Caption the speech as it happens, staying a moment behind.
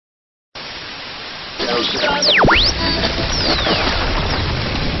Shule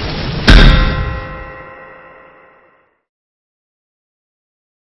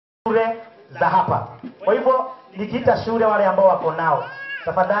za hapa. Kwa hivyo nikiita shule wale ambao wako nao,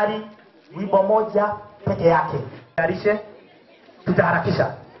 tafadhali wimbo moja peke yake. Tayarishe,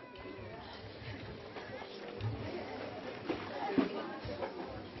 tutaharakisha.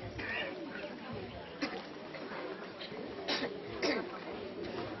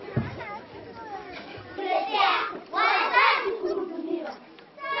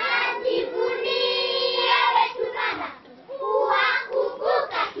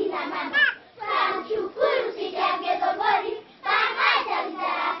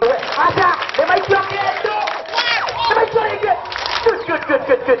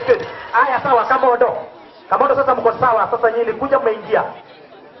 Good. Aya sawa, Kamodo sasa mko sawa, sasa nyinyi kuja mmeingia.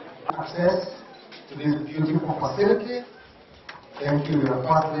 Access to this beautiful facility. Thank you, your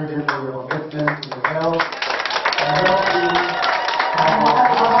first lady, for your commitment to the health.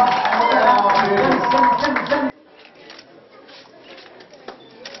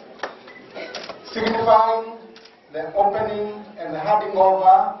 Signifying the opening and the handing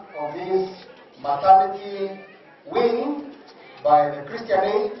over of this maternity wing by the Christian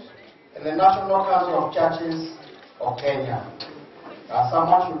Aid and the National Council of Churches of Kenya.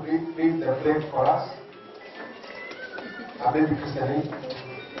 Someone should read the pledge for us. Baby Christian Aid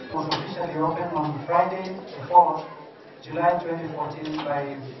was officially opened on Friday, the 4th July 2014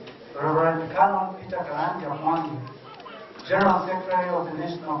 by Reverend Colonel Peter Karanja Mwangi, General Secretary of the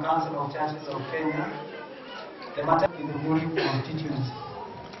National Council of Churches of Kenya, the Githunguri constituency.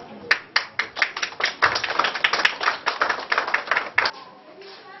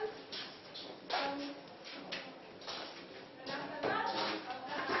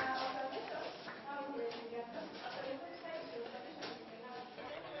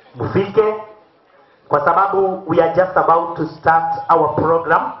 Mufike kwa sababu we are just about to start our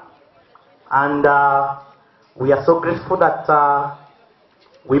program, and we are so grateful that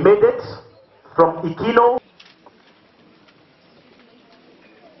we made it from Ikinu.